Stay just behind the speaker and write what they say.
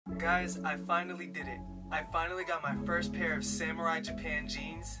Guys, I finally did it. I finally got my first pair of Samurai Japan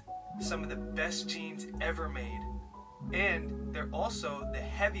jeans, some of the best jeans ever made. And they're also the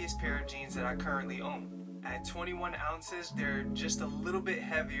heaviest pair of jeans that I currently own. At 21 ounces, they're just a little bit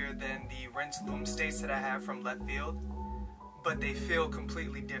heavier than the rinsed loom states that I have from left field, but they feel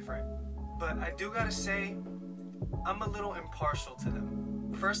completely different. But I do gotta say, I'm a little impartial to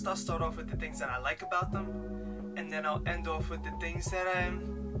them. First, I'll start off with the things that I like about them, and then I'll end off with the things that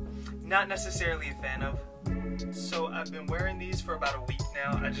I'm not necessarily a fan of. So I've been wearing these for about a week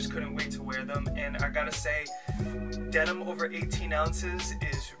now. I just couldn't wait to wear them, and I gotta say, denim over 18 ounces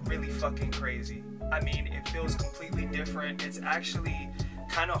is really fucking crazy. I mean, it feels completely different. It's actually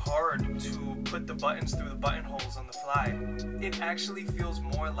kind of hard to put the buttons through the buttonholes on the fly. It actually feels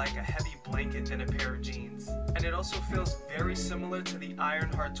more like a heavy blanket than a pair of jeans. And it also feels very similar to the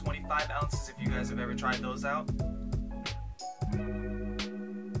Ironheart 25 ounces if you guys have ever tried those out.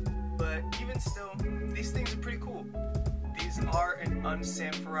 But even still, these things are pretty cool. These are an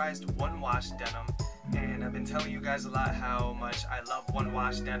unsanforized one-wash denim, and I've been telling you guys a lot how much I love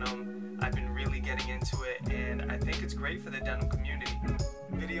one-wash denim. I've been really getting into it, and I think it's great for the denim community.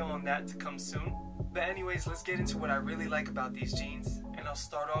 Video on that to come soon. But anyways, let's get into what I really like about these jeans, and I'll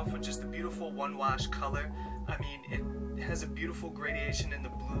start off with just the beautiful one-wash color. I mean, it has a beautiful gradation in the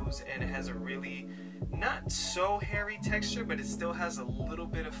blues, and it has a really not so hairy texture, but it still has a little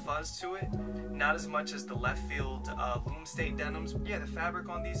bit of fuzz to it. Not as much as the left field loom state denims. Yeah, the fabric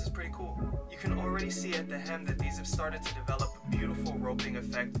on these is pretty cool. You can already see at the hem that these have started to develop a beautiful roping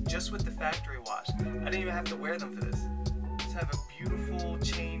effect just with the factory wash. I didn't even have to wear them for this. These have a beautiful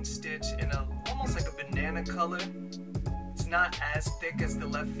chain stitch in almost like a banana color. It's not as thick as the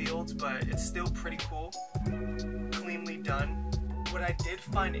left fields, but it's still pretty cool. Cleanly done. What I did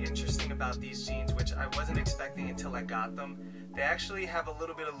find interesting about these jeans, which I wasn't expecting until I got them, they actually have a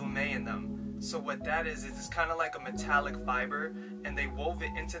little bit of lume in them. So what that is it's kind of like a metallic fiber, and they wove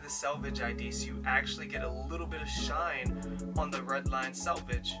it into the Selvedge ID, so you actually get a little bit of shine on the red line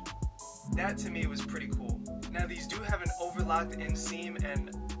Selvedge. That to me was pretty cool. Now these do have an overlocked inseam,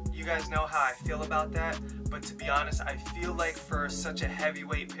 and you guys know how I feel about that, but to be honest, I feel like for such a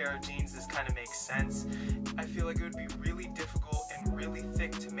heavyweight pair of jeans, this kind of makes sense. I feel like it would be really difficult and really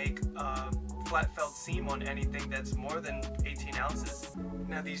thick to make a flat felt seam on anything that's more than 18 ounces.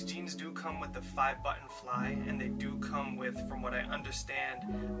 Now these jeans do come with the 5-button fly, and they do come with, from what I understand,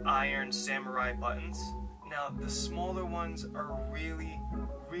 iron samurai buttons. Now the smaller ones are really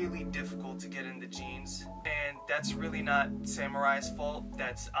difficult to get in the jeans, and that's really not Samurai's fault.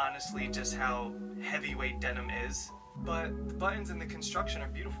 That's honestly just how heavyweight denim is. But the buttons and the construction are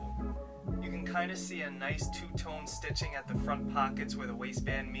beautiful. You can kind of see a nice two-tone stitching at the front pockets where the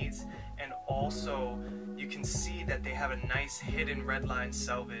waistband meets, and also you can see that they have a nice hidden red line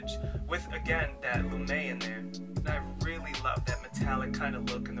selvage with, again, that lume in there. And I really love that metallic kind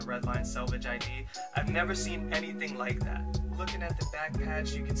of look in the red line Selvedge ID. I've never seen anything like that. Looking at the back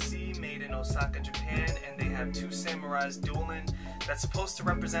patch, you can see made in Osaka, Japan, and they have 2 samurais dueling. That's supposed to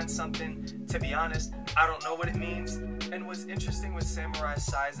represent something. To be honest, I don't know what it means. And what's interesting with samurai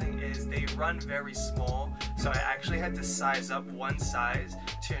sizing is they run very small, so I actually had to size up one size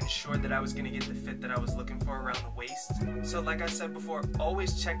to ensure that I was going to get the fit that I was looking for around the waist. So like I said before,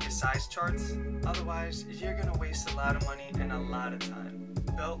 always check your size charts, otherwise you're going to waste a lot of money and a lot of time.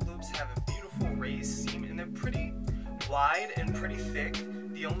 Belt loops have a beautiful raised seam, and they're pretty wide and pretty thick.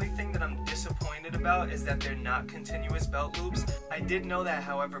 The only thing that I'm disappointed about is that they're not continuous belt loops. I did know that,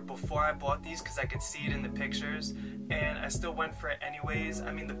 however, before I bought these because I could see it in the pictures, and I still went for it anyways.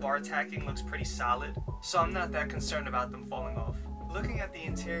 I mean, the bar tacking looks pretty solid, so I'm not that concerned about them falling off. Looking at the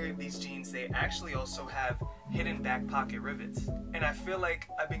interior of these jeans, they actually also have hidden back pocket rivets. And I feel like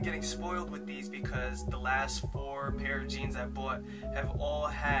I've been getting spoiled with these because the last 4 pair of jeans I bought have all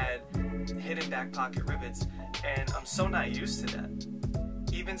had hidden back pocket rivets, and I'm so not used to that.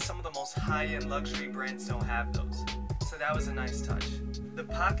 Even some of the most high-end luxury brands don't have those, so that was a nice touch. The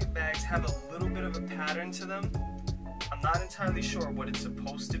pocket bags have a little bit of a pattern to them. I'm not entirely sure what it's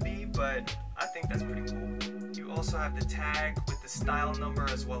supposed to be, but I think that's pretty cool. You also have the tag with the style number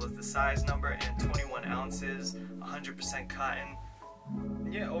as well as the size number, and 21 ounces, 100% cotton.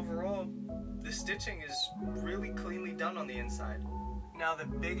 And yeah, overall, the stitching is really cleanly done on the inside. Now the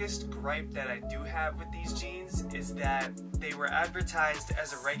biggest gripe that I do have with these jeans is that they were advertised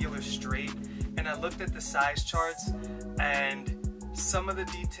as a regular straight, and I looked at the size charts and some of the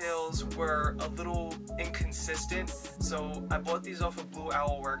details were a little inconsistent. So I bought these off of Blue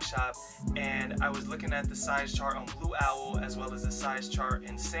Owl Workshop, and I was looking at the size chart on Blue Owl as well as the size chart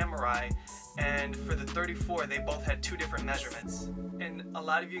in Samurai, and for the 34 they both had 2 different measurements. And a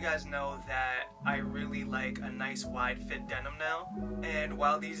lot of you guys know that I really like a nice wide fit denim now. And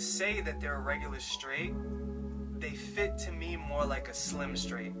while these say that they're a regular straight, they fit to me more like a slim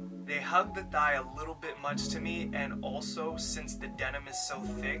straight. They hug the thigh a little bit much to me, and also since the denim is so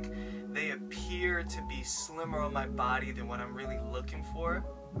thick, they appear to be slimmer on my body than what I'm really looking for.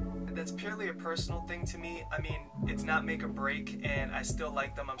 That's purely a personal thing to me. I mean, it's not make or break, and I still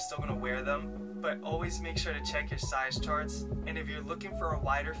like them. I'm still gonna wear them, but always make sure to check your size charts. And if you're looking for a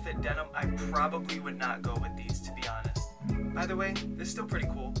wider fit denim, I probably would not go with these, to be honest. Either way, they're still pretty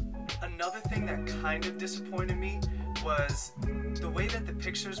cool. Another thing that kind of disappointed me was the way that the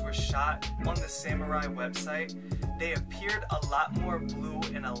pictures were shot on the Samurai website. They appeared a lot more blue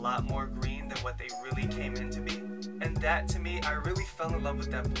and a lot more green than what they really came in to be. And that, to me, I really fell in love with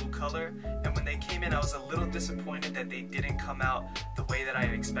that blue color. And when they came in, I was a little disappointed that they didn't come out the way that I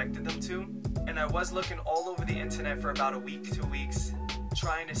had expected them to. And I was looking all over the internet for about a week, 2 weeks,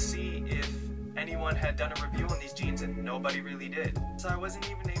 trying to see if anyone had done a review on these jeans, and nobody really did. So I wasn't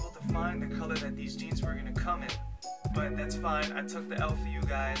even able to find the color that these jeans were gonna come in. But that's fine, I took the L for you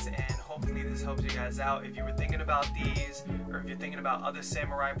guys, and hopefully this helps you guys out. If you were thinking about these, or if you're thinking about other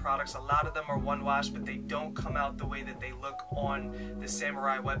Samurai products, a lot of them are one wash, but they don't come out the way that they look on the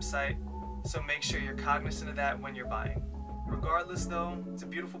Samurai website. So make sure you're cognizant of that when you're buying. Regardless though, it's a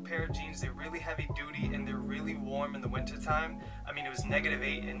beautiful pair of jeans. They're really heavy duty and they're really warm in the winter time. I mean, it was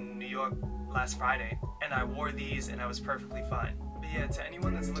 -8 in New York last Friday, and I wore these and I was perfectly fine. But yeah, to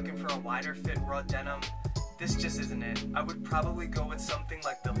anyone that's looking for a wider fit raw denim, this just isn't it. I would probably go with something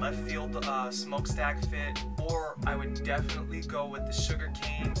like the left field smokestack fit, or I would definitely go with the sugar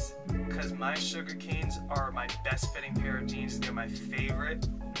canes, because my sugar canes are my best fitting pair of jeans. They're my favorite.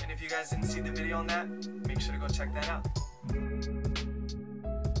 And if you guys didn't see the video on that, make sure to go check that out.